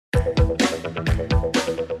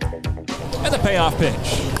And the payoff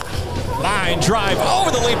pitch. Line drive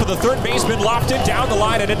over the leap of the third baseman, lofted down the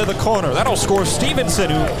line and into the corner. That'll score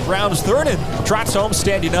Stevenson, who rounds third and trots home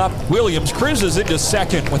standing up. Williams cruises into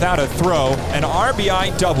second without a throw. An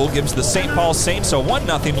RBI double gives the St. Paul Saints a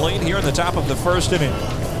 1-0 lead here in the top of the first inning.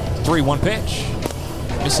 3-1 pitch.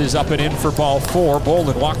 Misses up and in for ball 4.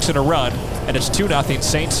 Bolin walks in a run, and it's 2-0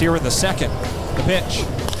 Saints here in the second. The pitch.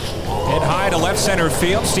 Hit high to left center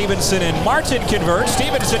field. Stevenson and Martin convert.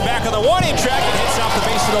 Stevenson back on the warning track and hits off the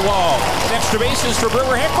base of the wall. Extra bases for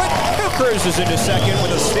Brewer Hicklin, who cruises into second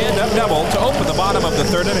with a stand-up double to open the bottom of the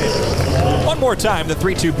third inning. One more time, the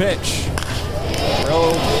 3-2 pitch.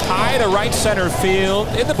 Throw high to right center field.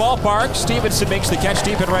 In the ballpark, Stevenson makes the catch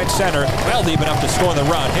deep in right center. Well deep enough to score the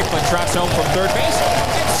run. Hicklin trots home from third base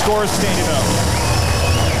and scores standing up.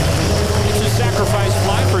 It's a sacrifice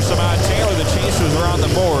fly for Samad Taylor. The Chasers are on the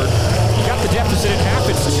board. He got the deficit in half.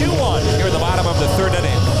 It's 2-1 here at the bottom of the third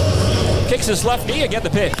inning. Kicks his left knee, again the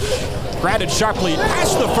pitch. Grounded sharply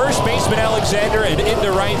past the first baseman Alexander and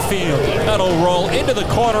into right field. That'll roll into the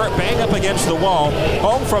corner, bang up against the wall.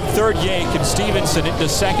 Home from third, Yank, and Stevenson into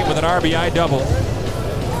second with an RBI double.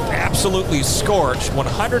 Absolutely scorched,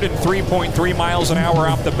 103.3 miles an hour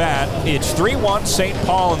off the bat. It's 3-1 St.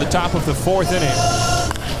 Paul in the top of the fourth inning.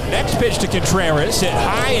 Next pitch to Contreras, hit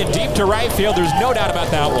high and deep to right field. There's no doubt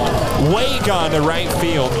about that one. Way gone to right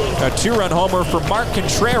field. A 2-run homer for Mark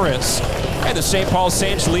Contreras. And the St. Paul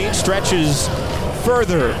Saints lead stretches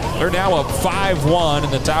further. They're now up 5-1 in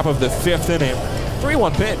the top of the fifth inning.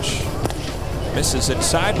 3-1 pitch. Misses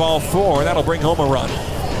inside, ball 4. That'll bring home a run.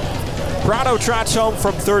 Prado trots home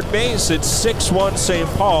from third base. It's 6-1 St.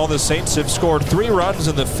 Paul. The Saints have scored 3 runs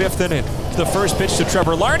in the fifth inning. The first pitch to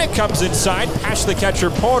Trevor Larnach comes inside, past the catcher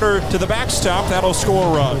Porter to the backstop. That'll score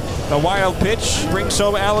a run. The wild pitch brings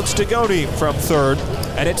home Alex Degoni from third,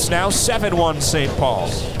 and it's now 7-1 St. Paul.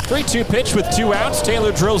 3-2 pitch with 2 outs.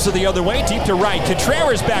 Taylor drills it the other way, deep to right.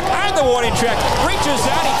 Contreras back on the warning track, reaches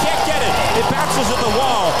out, he can't get it. It bounces in the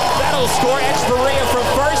wall. That'll score Echeverria from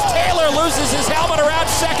first. Taylor loses his helmet around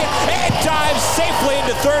second and dives safely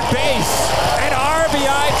into third base. An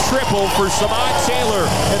RBI triple for Samad Taylor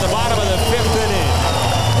in the bottom of the fifth inning.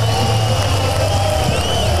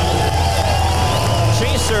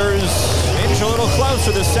 Chasers inch a little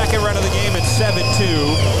closer. The second run of the game at 7-2.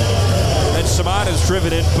 And Samad has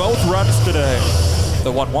driven in both runs today.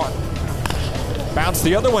 The 1-1. Bounce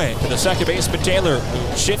the other way to the second baseman Taylor,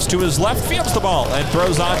 who shifts to his left, fields the ball, and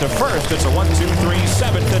throws on to first. It's a 1-2-3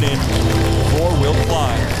 seventh inning for Will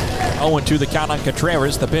Klein. 0-2 the count on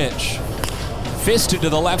Contreras, the pitch. Fisted to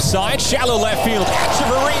the left side, shallow left field.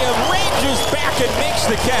 Echeverria ranges back and makes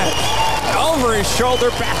the catch. Over his shoulder,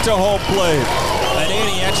 back to home plate. And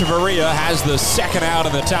Danny Echeverria has the second out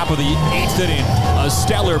in the top of the eighth inning. A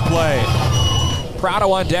stellar play.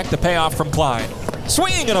 Prado on deck, the payoff from Klein.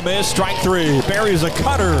 Swing and a miss, strike 3. Buries a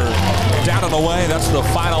cutter. Down and away, that's the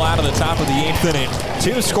final out of the top of the eighth inning.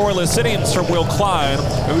 2 scoreless innings from Will Klein,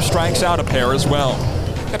 who strikes out a pair as well.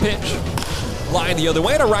 A pitch. Line the other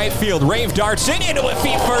way to right field. Rave darts in into a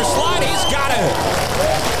feet first slide. He's got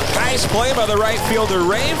it. Nice play by the right fielder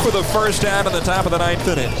Rave for the first down in the top of the ninth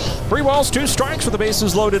inning. 3 balls, 2 strikes with the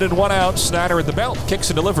bases loaded and 1 out. Snyder at the belt, kicks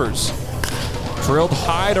and delivers. Drilled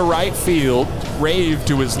high to right field. Rave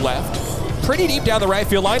to his left. Pretty deep down the right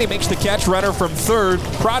field line. He makes the catch, runner from third.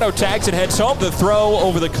 Prado tags and heads home. The throw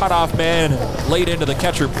over the cutoff man late into the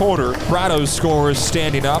catcher Porter. Prado scores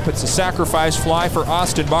standing up. It's a sacrifice fly for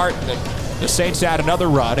Austin Martin. The Saints add another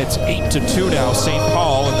run. It's 8-2 now, St.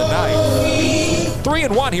 Paul in the ninth.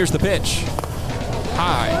 3-1, here's the pitch.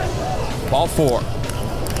 High, ball 4.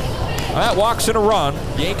 That walks in a run.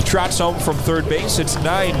 Yank trots home from third base. It's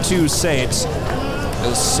 9-2 Saints.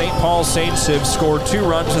 The St. Paul Saints have scored 2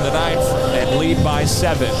 runs in the ninth and lead by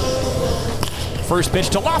 7. First pitch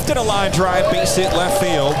to Lofton, a line drive, base hit left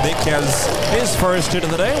field. Nick has his first hit of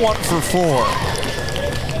the day, 1 for 4.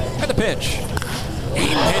 And the pitch.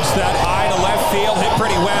 Eaton hits that high to left field, hit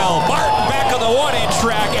pretty well. Martin back on the 1-inch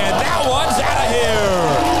track, and that one's out of here.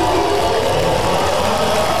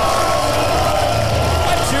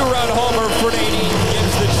 A 2-run homer for Nady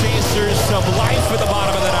gives the Chasers some life at the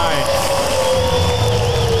bottom of the ninth.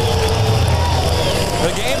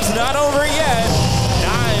 The game's not over yet.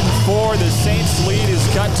 9-4, the Saints lead is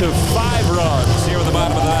cut to 5 runs here at the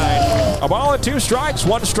bottom of the ninth. A ball and 2 strikes,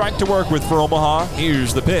 1 strike to work with for Omaha.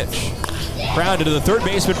 Here's the pitch. Grounded to the third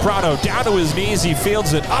baseman, Prado, down to his knees, he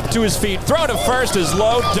fields it, up to his feet, throw to first is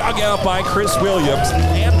low, dug out by Chris Williams,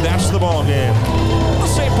 and that's the ball game.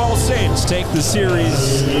 St. Paul Saints take the series'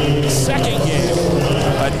 second game.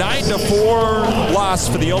 A 9-4 loss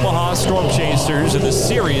for the Omaha Storm Chasers, and the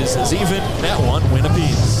series is even at 1 win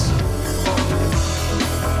apiece.